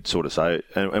that we'd sort of say,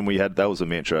 and that was a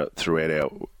mantra throughout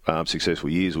our successful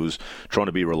years, was trying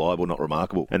to be reliable, not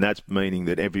remarkable. And that's meaning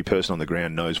that every person on the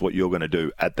ground knows what you're going to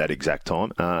do at that exact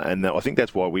time. And I think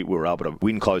that's why we were able to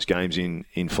win close games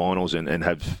in finals and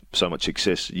have so much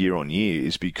success year on year,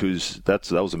 is because that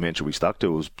was a mantra we stuck to.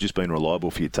 It was just being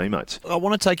reliable for your teammates. I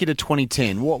want to take you to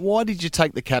 2010. Why did you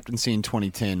take the captaincy in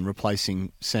 2010,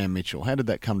 replacing Sam Mitchell? How did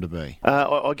that come to be?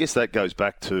 I guess that goes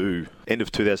back to end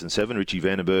of 2007. Richie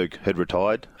Vandenberg had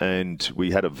retired, and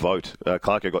we had a vote.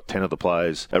 Clarko got 10 of the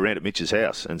players around at Mitch's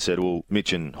house and said, well,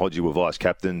 Mitch and Hodge were vice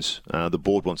captains. The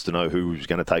board wants to know who was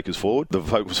going to take us forward. The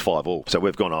vote was 5-5. So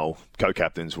we've gone,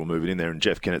 co-captains, we'll move it in there. And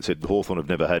Jeff Kennett said, Hawthorn have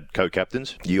never had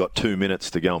co-captains. You got 2 minutes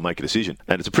to go and make a decision.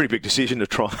 And it's a pretty big decision to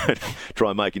try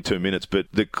and make in 2 minutes. But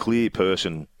the clear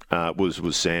person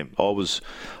was Sam. I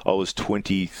was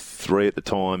 23 at the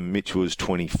time. Mitch was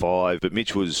 25, but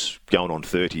Mitch was going on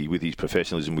 30 with his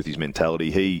professionalism, with his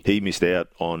mentality. He missed out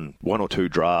on 1 or 2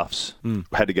 drafts.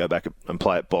 Had to go back and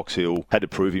play at Box Hill. Had to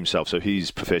prove himself. So his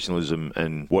professionalism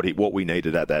and what we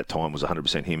needed at that time was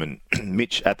 100% him. And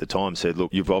Mitch at the time said,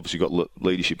 "Look, you've obviously got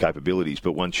leadership capabilities,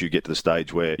 but once you get to the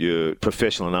stage where you're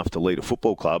professional enough to lead a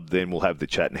football club, then we'll have the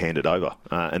chat and hand it over."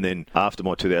 And then after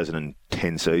my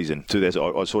 2010 season,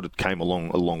 I sort of came a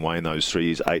long way in those 3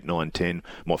 years, 8, 9, 10.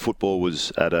 My football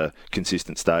was at a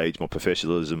consistent stage. My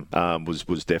professionalism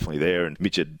was definitely there, and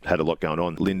Mitch had a lot going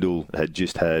on. Lyndall had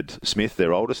just had Smith,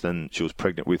 their oldest, and she was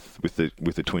pregnant with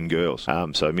the twin girls.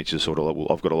 So Mitch is sort of like, well,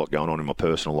 I've got a lot going on in my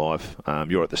personal life.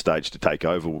 You're at the stage to take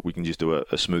over. We can just do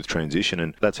a smooth transition,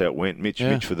 and that's how it went. Mitch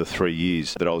for the 3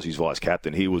 years that I was his vice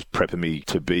captain, he was prepping me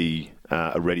to be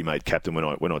a ready-made captain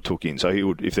when I took in. So he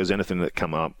would, if there's anything that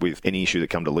come up with any issue that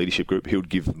come to leadership group, he would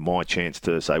give my chance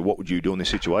to say, what would you do in this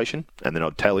situation? And then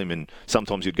I'd tell him, and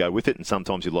sometimes he'd go with it, and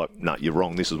sometimes he'd like, no, you're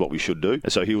wrong, this is what we should do.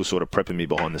 And so he was sort of prepping me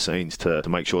behind the scenes to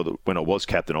make sure that when I was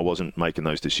captain, I wasn't making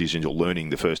those decisions or learning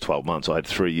the first 12 months. I had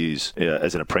 3 years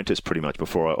as an apprentice pretty much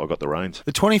before I got the reins.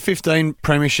 The 2015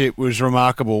 premiership was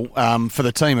remarkable for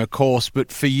the team, of course,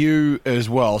 but for you as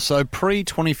well. So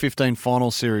pre-2015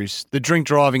 final series, the drink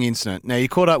driving incident. Now, you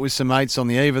caught up with some mates on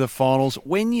the eve of the finals.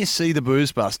 When you see the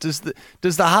booze bust, does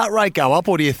the heart rate go up,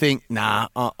 or do you think, nah,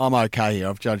 I'm okay here,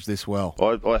 I've judged this well?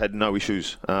 I had no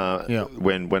issues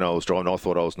when I was driving. I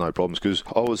thought I was no problems because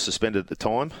I was suspended at the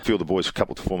time. A few of the boys, a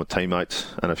couple of former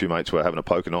teammates and a few mates were having a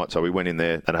poker night, so we went in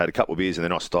there and I had a couple of beers and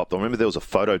then I stopped. I remember there was a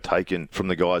photo taken from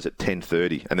the guys at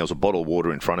 10:30 and there was a bottle of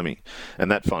water in front of me, and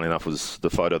that, funnily enough, was the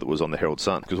photo that was on the Herald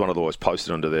Sun, because one of the boys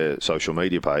posted onto their social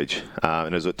media page,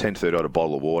 and it was at 10:30 I had a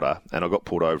bottle of water and I got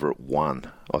pulled over at 1,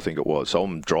 I think it was. So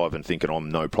I'm driving thinking I'm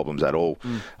no problems at all.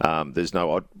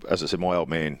 As I said, my old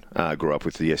man grew up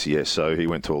with the SES, so he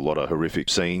went to a lot of horrific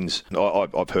scenes.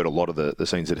 I've heard a lot of the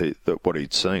scenes that what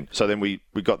he'd seen. So then we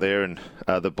got there and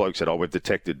the bloke said, we've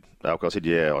detected alcohol. I said,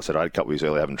 yeah. I said, I had a couple of years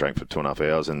earlier, I haven't drank for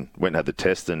 2.5 hours, and went and had the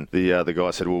test, and the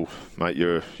guy said, well, mate,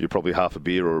 you're probably half a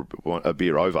beer or a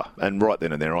beer over. And right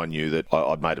then and there I knew that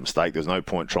I'd made a mistake. There was no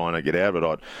point trying to get out of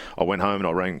it. I went home and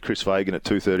I rang Chris Fagan at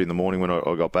 2:30 in the morning when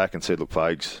I got back and said, look,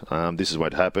 Fags, this is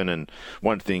what happened. And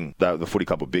one thing that the footy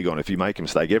club were big on, if you make a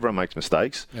mistake, everyone makes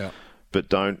mistakes. Yeah. But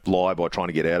don't lie by trying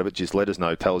to get out of it. Just let us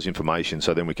know, tell us information,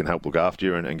 so then we can help look after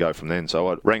you and go from then. So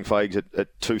I rang Fags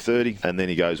at 2:30, and then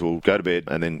he goes, well, go to bed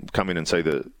and then come in and see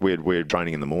we had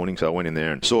training in the morning. So I went in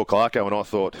there and saw Clarko, and I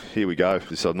thought, here we go.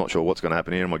 So I'm not sure what's going to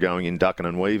happen here. Am I going in ducking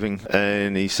and weaving?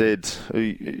 And he said,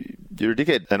 you're a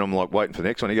dickhead. And I'm like, waiting for the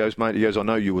next one. He goes, mate, I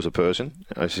know you as a person.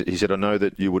 He said, I know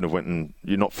that you wouldn't have went and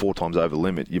you're not 4 times over the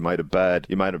limit. You made a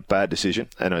bad decision.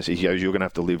 And he goes, you're going to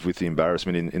have to live with the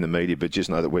embarrassment in the media, but just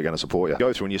know that we're going to support you.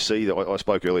 Go through and you see that I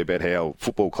spoke earlier about how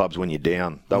football clubs, when you're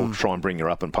down, they'll try and bring you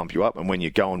up and pump you up, and when you're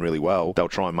going really well, they'll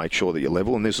try and make sure that you're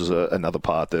level. And this was another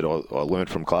part that I learned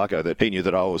from Clarko, that he knew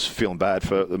that I was feeling bad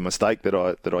for the mistake that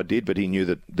I did, but he knew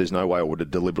that there's no way I would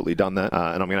have deliberately done that,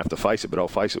 and I'm going to have to face it, but I'll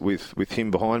face it with him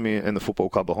behind me and the football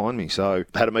club behind me. So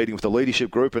I had a meeting with the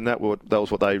leadership group, and that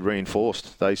was what they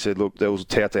reinforced. They said, look, there was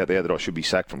touts out there that I should be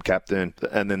sacked from captain,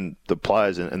 and then the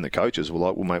players and the coaches were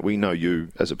like, well, mate, we know you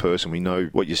as a person, we know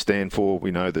what you stand for,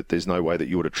 we know that there's no way that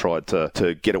you would have tried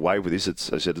to get away with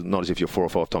this. I said, not as if you're 4 or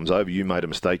 5 times over. You made a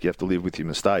mistake. You have to live with your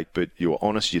mistake. But you were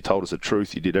honest. You told us the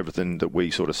truth. You did everything that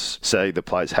we sort of say the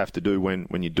players have to do when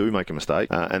you do make a mistake.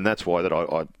 And that's why that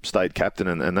I stayed captain,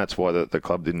 and that's why the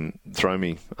club didn't throw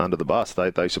me under the bus.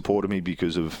 They supported me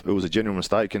because it was a genuine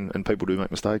mistake, and people do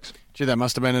make mistakes. Gee, that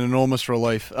must have been an enormous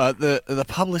relief. The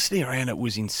publicity around it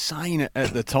was insane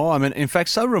at the time. And in fact,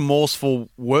 so remorseful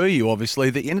were you, obviously,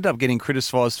 that you ended up getting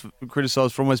criticised for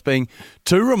almost being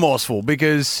too remorseful,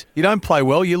 because you don't play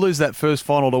well, you lose that first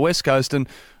final to West Coast, and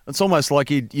it's almost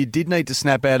like you did need to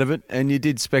snap out of it, and you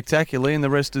did spectacularly, and the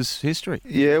rest is history.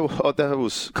 Yeah, well, that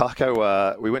was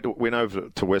Clarko. We went over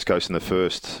to West Coast in the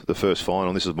first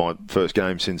final. This was my first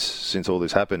game since all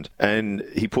this happened, and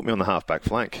he put me on the half-back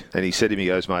flank, and he said to me, he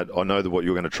goes, mate, I know that what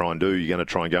you're going to try and do. You're going to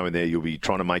try and go in there. You'll be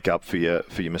trying to make up for your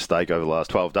mistake over the last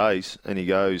 12 days. And he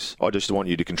goes, I just want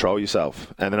you to control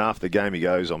yourself. And then after the game, he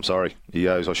goes, I'm sorry. He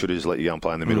goes, I should have just let you go and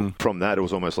play in the middle. From that, it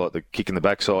was almost like the kick in the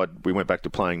backside. We went back to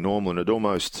playing normal, and it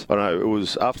almost, I don't know, it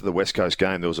was after the West Coast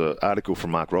game, there was an article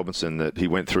from Mark Robinson that he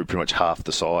went through pretty much half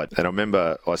the side. And I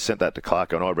remember I sent that to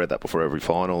Clarko, and I read that before every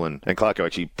final, and Clarko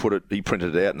actually he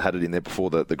printed it out and had it in there before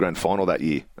the grand final that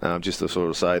year, just to sort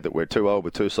of say that we're too old, we're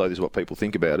too slow, this is what people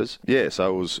think about us. Yeah,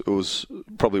 so it was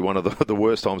probably one of the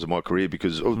worst times of my career,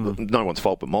 because it was no one's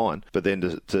fault but mine. But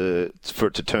then for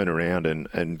it to turn around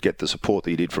and get the support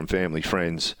that he did from family,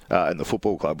 friends, and the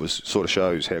football club sort of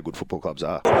shows how good football clubs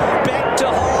are. Back to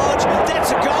Hodge.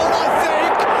 That's a goal, I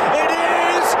think. It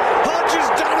is. Hodge has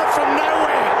done it from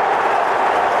nowhere.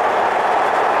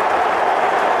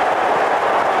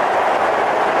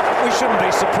 We shouldn't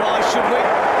be surprised, should we?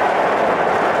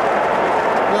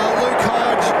 Well, Luke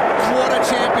Hodge, what a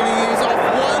champion he is. Off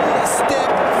one step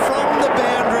from the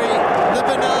boundary, the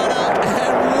banana,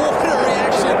 and what a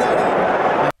reaction that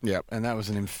is. Yep, and that was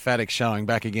an emphatic showing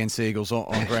back against the Eagles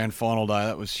on Grand Final Day.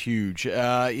 That was huge.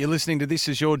 You're listening to This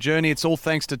Is Your Journey. It's all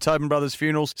thanks to Tobin Brothers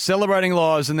Funerals, celebrating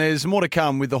lives, and there's more to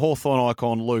come with the Hawthorn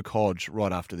icon Luke Hodge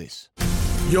right after this.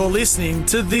 You're listening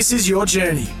to This Is Your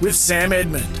Journey with Sam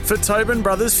Edmund. For Tobin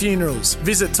Brothers Funerals,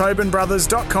 visit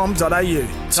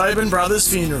tobinbrothers.com.au. Tobin Brothers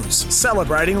Funerals,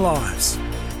 celebrating lives.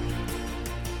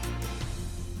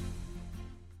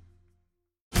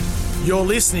 You're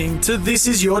listening to This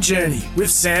Is Your Journey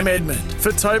with Sam Edmund.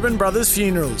 For Tobin Brothers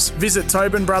Funerals, visit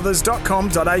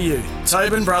tobinbrothers.com.au.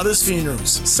 Tobin Brothers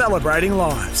Funerals, celebrating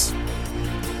lives.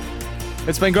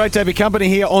 It's been great to have your company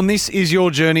here on This Is Your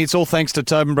Journey. It's all thanks to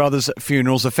Tobin Brothers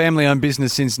Funerals, a family-owned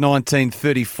business since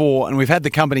 1934. And we've had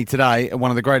the company today, one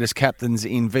of the greatest captains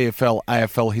in VFL,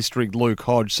 AFL history, Luke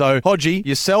Hodge. So, Hodgie,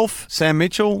 yourself, Sam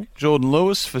Mitchell, Jordan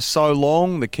Lewis, for so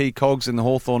long, the key cogs in the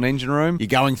Hawthorn engine room. You're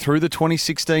going through the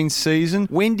 2016 season.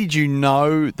 When did you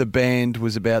know the band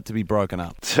was about to be broken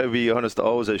up? To be honest, I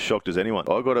was as shocked as anyone.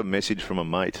 I got a message from a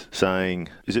mate saying,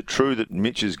 is it true that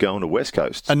Mitch is going to West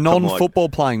Coast? A non-football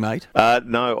playing mate?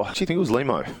 No, I actually think it was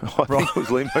Limo. I think it was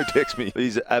Limo text me.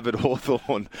 He's avid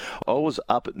Hawthorn. I was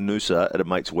up at Noosa at a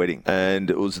mate's wedding, and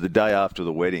it was the day after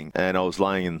the wedding, and I was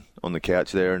laying on the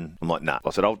couch there, and I'm like, nah.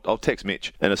 I said, I'll text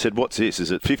Mitch. And I said, what's this? Is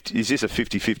this a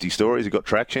 50-50 story? Has it got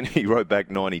traction? He wrote back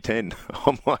 90-10.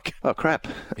 I'm like, oh, crap.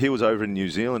 He was over in New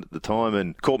Zealand at the time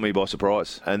and caught me by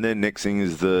surprise. And then next thing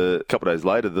is a couple of days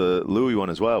later, the Louis one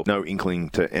as well. No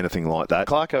inkling to anything like that.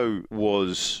 Clarko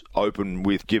was open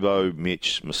with Gibbo,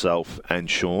 Mitch, myself, and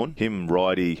Sean. Him,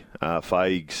 Righty,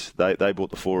 Fags, they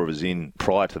brought the four of us in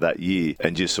prior to that year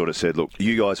and just sort of said, look,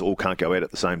 you guys all can't go out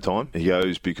at the same time. He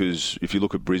goes, because if you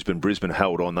look at Brisbane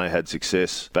held on. They had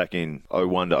success back in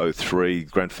 01 to 03,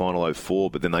 grand final 04,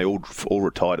 but then they all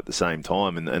retired at the same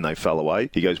time and they fell away.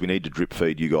 He goes, we need to drip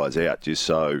feed you guys out just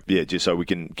so we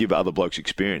can give other blokes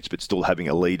experience, but still having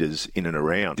a leaders in and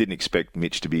around. Didn't expect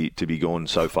Mitch to be gone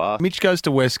so far. Mitch goes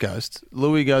to West Coast.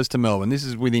 Louis goes to Melbourne. This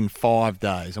is within 5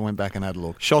 days. I went back and had a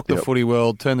look. Shocked the footy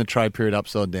world, turned the trade period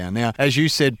upside down. Now, as you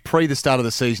said, pre the start of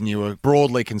the season, you were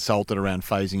broadly consulted around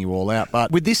phasing you all out.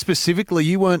 But with this specifically,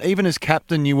 you weren't, even as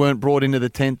captain, you weren't brought into the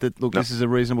tent that, look, this is a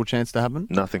reasonable chance to happen?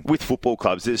 Nothing. With football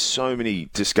clubs, there's so many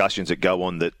discussions that go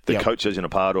on that the coach isn't a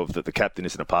part of, that the captain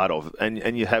isn't a part of,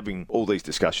 and you're having all these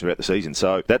discussions about the season.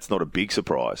 So that's not a big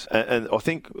surprise. And I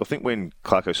think when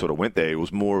Clarko sort of went there, it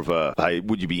was more of a, hey,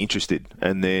 would you be interested?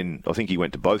 And then I think he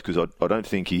went to both because I don't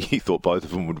think he thought both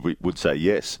of them would say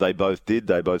yes. They both did.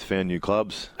 They both found new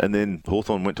clubs. And then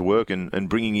Hawthorn went to work and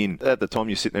bringing in, at the time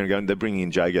you're sitting there and going, they're bringing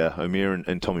in Jager O'Meara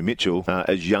and Tommy Mitchell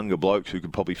as younger blokes who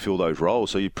could probably fill those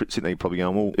roles. So you're sitting there probably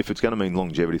going, well, if it's going to mean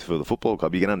longevity for the football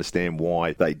club, you can understand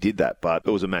why they did that. But it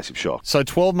was a massive shock. So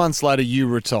 12 months later, you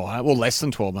retire. Well, less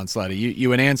than 12 months later.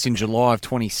 You announced in July of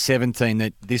 2017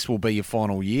 that this will be your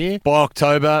final year. By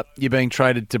October, you're being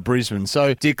traded to Brisbane.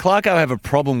 So did Clarko have a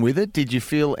problem with it? Did you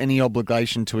feel any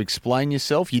obligation to explain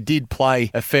yourself? You did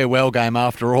play a farewell game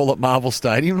after all at Marvel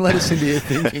Stadium. Let us into your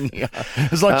thinking here.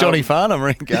 It's like Johnny Farnham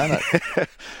reincarnate.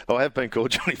 I have been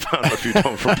called Johnny Farnham a few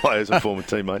times from players and former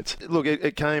teammates. Look,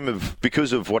 it came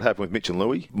because of what happened with Mitch and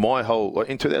Louis.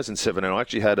 In 2007, I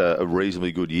actually had a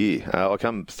reasonably good year. I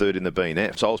come third in the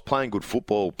BNF, so I was playing good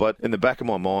football. But in the back of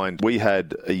my mind, we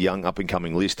had a young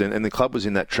up-and-coming list, and the club was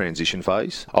in that transition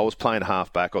phase. I was playing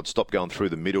half-back. I'd stopped going through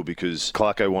the middle because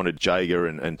Clarko wanted Jager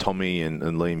and Tommy and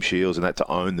Liam Shields and that to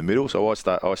own the middle, so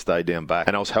I stayed down back.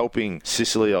 And I was helping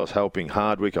Sicily, I was helping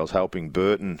Hardwick, I was helping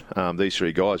Burton, these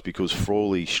three guys, because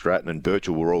Frawley, Stratton and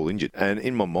Birchall were all injured. And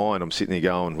in my mind, I'm sitting there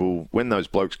going, well, when those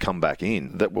blokes come back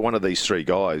in, that one of these three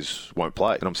guys won't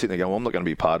play. And I'm sitting there going, well, I'm not going to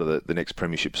be part of the next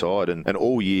premiership side. And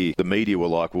all year, the media were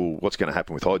like, well, what's going to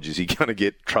happen with Hodge? Is he going to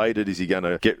get traded? Is he going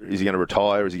to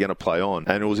retire? Is he going to play on?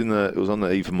 And it was on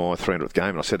the eve of my 300th game.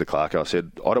 And I said to Clarko, I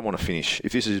said, I don't want to finish.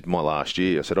 If this is my last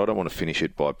year, I said, I don't want to finish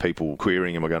it by people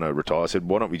querying, am I going to retire? I said,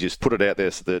 why don't we just put it out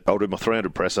there so that I'll do my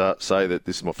 300 presser, say that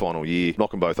this is my final year,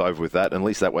 knock them both over with that. And at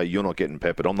least that way you're not getting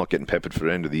peppered. I'm not getting peppered for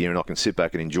the end of the year, and I can sit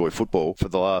back and enjoy football for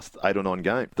the last 8 or 9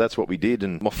 games. That's what we did,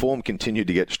 and my form continued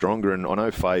to get stronger. And I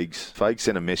know Fags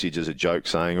sent a message as a joke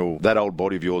saying, oh, that old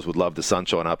body of yours would love the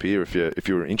sunshine up here if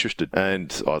you were interested.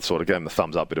 And I sort of gave him the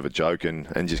thumbs up, bit of a joke, and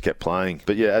just kept playing.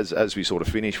 But yeah, as we sort of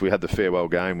finished, we had the farewell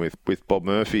game with Bob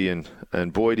Murphy and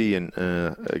Boydie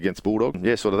and against Bulldog.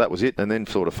 Yeah, sort of that was it. And then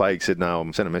sort of Fags said, no,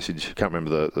 I sent a message, can't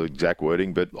remember the exact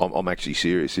wording, but I'm actually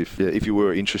serious. If you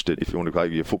were interested, if you want to play,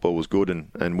 your football was good,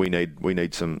 and we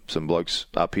need some blokes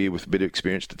up here with a bit of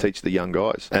experience to teach the young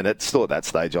guys. And it's still at that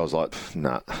stage, I was like,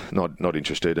 nah, not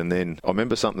interested. And then I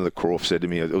remember something that Croft said to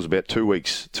me. It was about 2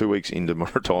 weeks into my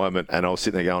retirement, and I was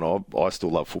sitting there going, I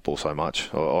still love football so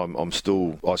much. I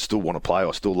still want to play.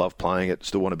 I still love playing it.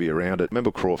 Still want to be around it. I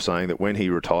remember Croft saying that when he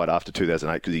retired after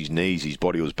 2008, because his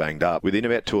body was banged up, within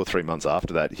about 2 or 3 months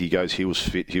after that, he goes, he was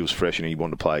fit, he was fresh, and he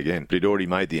wanted to play again. But he'd already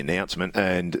made the announcement,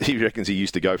 and he reckons he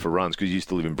used to go for runs because he used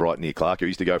to live in Brighton near Clarko. He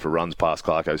used to go for runs past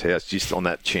Clarko's house just on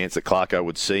that chance that Clarko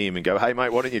would see him and go, hey,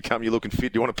 mate, why don't you come? You're looking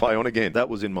fit. Do you want to play on again? That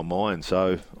was in my mind.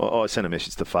 So I sent a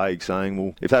message to Fague saying,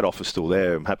 well, if that offer's still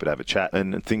there, I'm happy to have a chat.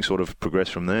 And things sort of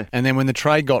progressed from there. And then when the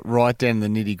trade got right down to the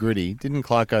nitty-gritty, didn't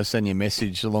Clarko send you a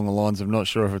message along the lines of not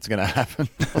sure if it's going to happen?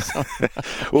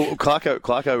 Well,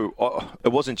 Clarko, it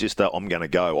wasn't just that I'm going to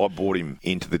go. I brought him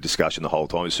into the discussion the whole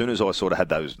time. As soon as I sort of had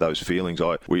those feelings,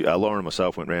 Lauren and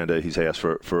myself went round to his house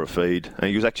for a feed, and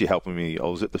he was actually helping me. I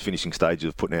was at the finishing stages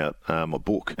of putting out my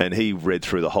book, and he read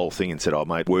through the whole thing and said, oh,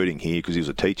 mate, wording here, because he was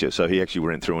a teacher, so he actually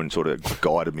went through and sort of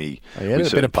guided me. Oh, yeah, a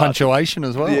bit of punctuation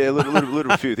as well. Yeah, a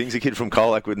little few things. A kid from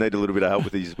Colac would need a little bit of help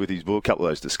with his book. A couple of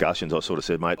those discussions, I sort of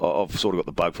said, mate, I've sort of got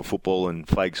the bug for football, and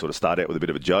Fague sort of started out with a bit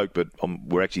of a joke, but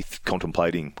we're actually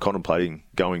contemplating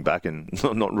going back and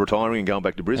not retiring and going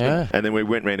back to Brisbane. Yeah. And then we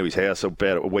went round to his house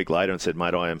about a week later and said,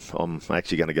 mate, I'm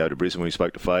actually going to go to Brisbane. We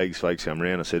spoke to Fague's come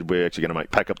around and said, we're actually going to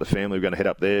pack up the family. We're going to head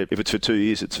up there. If it's for 2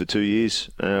 years, it's for 2 years.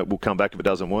 We'll come back if it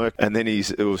doesn't work. And then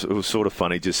it was sort of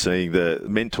funny just seeing the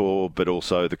mentor, but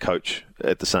also the coach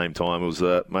at the same time. It was,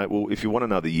 mate, well, if you want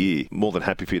another year, more than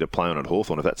happy for you to play on at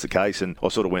Hawthorn if that's the case. And I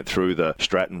sort of went through the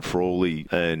Stratton, Frawley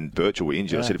and Birchall were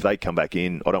injured. Yeah. I said, if they come back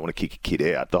in, I don't want to kick a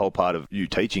kid out. The whole part of you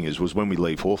teaching was when we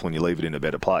leave Hawthorn, you leave it in a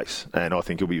better place. And I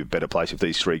think it'll be a better place if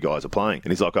these three guys are playing.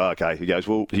 And he's like, oh, okay. He goes,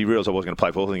 well, he realised I wasn't going to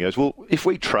play for Hawthorn. He goes, well, if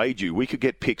we trade you, we could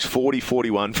get picks 40,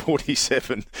 41,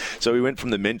 47. So we went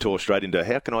from the mentor straight into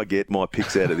how can I get my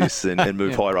picks out of this and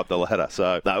move higher up the ladder.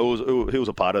 So no, he was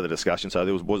a part of the discussion. So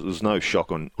there was no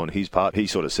shock on his part. He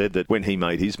sort of said that when he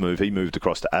made his move, he moved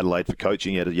across to Adelaide for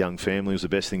coaching. He had a young family. It was the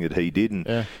best thing that he did.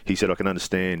 And he said, I can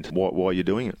understand why you're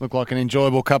doing it. Looked like an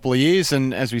enjoyable couple of years.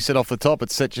 And as we said off the top,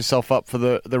 it set yourself up for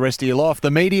the rest of your life.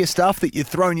 The media stuff that you've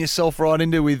thrown yourself right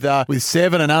into with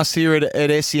Seven and us here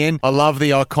at SEN. I love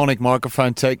the iconic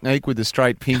microphone technique with the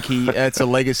straight pinky. It's a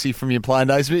legacy from your playing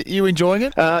days. Are you enjoying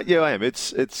it? Yeah, I am.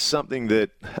 It's something that,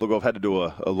 look, I've had to do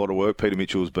a lot of work. Peter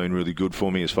Mitchell's been really good for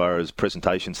me as far as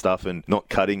presentation stuff and not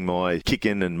cutting my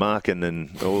kicking and marking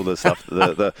and all the stuff,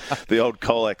 the old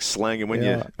Colac slang. And when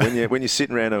you're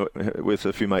sitting around with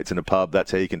a few mates in a pub,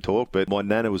 that's how you can talk. But my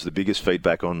nana was the biggest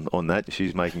feedback on that.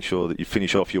 She's making sure that you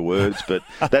finish off your words. But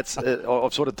that's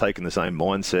I've sort of taken the same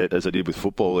mindset as I did with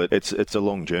football. It's a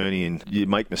long journey and you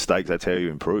make mistakes. That's how you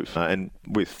improve. And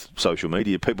with social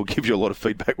media, people give you a lot of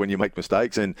feedback when you make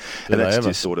mistakes, and that's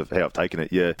just sort of how I've taken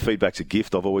it. Yeah, feedback's a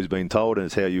gift, I've always been told, and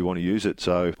it's how you want to use it.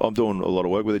 So I'm doing a lot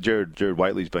of work with it. Jared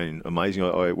Waitley's been amazing.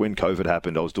 When COVID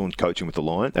happened, I was doing coaching with the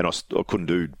Lion, and I couldn't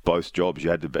do both jobs. You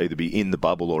had to either be in the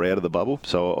bubble or out of the bubble.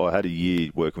 So I had a year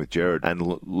working with Jared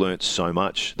and learnt so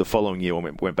much. The following year, I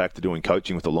went back to doing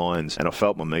coaching with the Lions, and I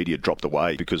felt my media dropped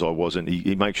away because I wasn't.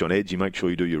 He makes you on edge. He makes sure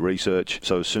you do your research.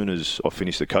 So as soon as I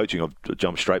finished the coaching, I've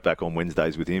jumped straight back on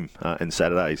Wednesdays with him and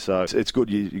Saturdays. So it's good.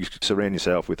 You surround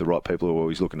yourself with the right people who are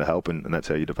always looking to help, and that's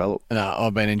how you develop. No,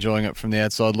 I've been enjoying it from the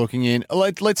outside looking in.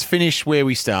 Let's finish where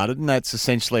we started, and that's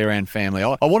essentially around family.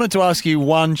 I wanted to ask you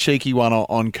one cheeky one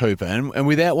on Cooper, and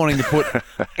without wanting to put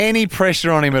any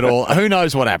pressure on him at all, who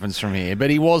knows what happens from here, but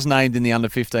he was named in the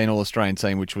under-15 All-Australian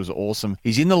team, which was awesome.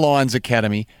 He's in the Lions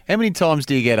Academy. How many times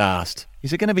do you get asked,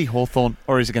 is it going to be Hawthorn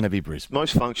or is it going to be Brisbane?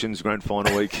 Most functions grand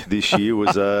final week this year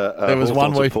was there was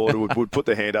one supporter would put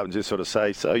their hand up and just sort of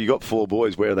say, so you got 4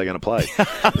 boys, where are they going to play?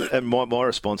 And my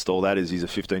response to all that is he's a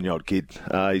 15-year-old kid.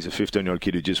 He's a 15-year-old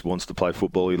kid who just wants to play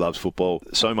football. He loves football.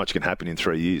 So much can happen in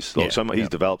 3 years. He's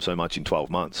developed so much in 12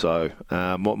 months. So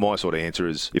my sort of answer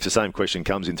is if the same question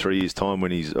comes in 3 years' time when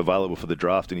he's available for the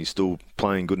draft and he's still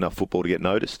playing good enough football to get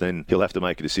noticed, then he'll have to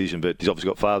make a decision. But he's obviously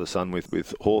got father-son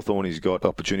with Hawthorn. He's got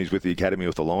opportunities with the academy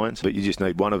with the Lions, but you just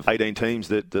need one of 18 teams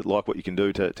that like what you can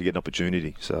do to get an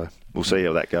opportunity. So we'll see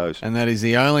how that goes. And that is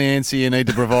the only answer you need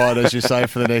to provide, as you say,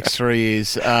 for the next 3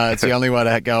 years. It's the only way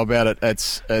to go about it.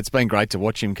 It's been great to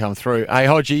watch him come through. Hey,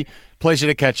 Hodgie, pleasure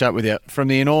to catch up with you. From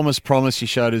the enormous promise you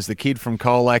showed as the kid from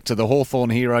Colac to the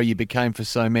Hawthorn hero you became for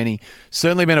so many,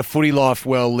 certainly been a footy life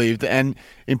well lived, and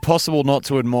impossible not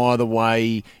to admire the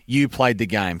way you played the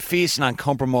game. Fierce and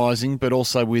uncompromising, but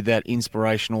also with that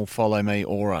inspirational follow me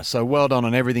aura. So well done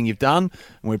on everything you've done,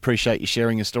 and we appreciate you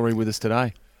sharing your story with us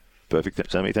today.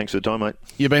 Perfect, Sammy. Thanks for the time, mate.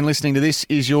 You've been listening to This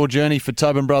Is Your Journey for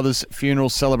Tobin Brothers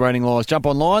Funerals Celebrating Lives. Jump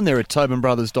online. They're at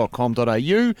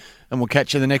tobinbrothers.com.au, and we'll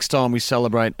catch you the next time we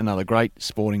celebrate another great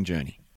sporting journey.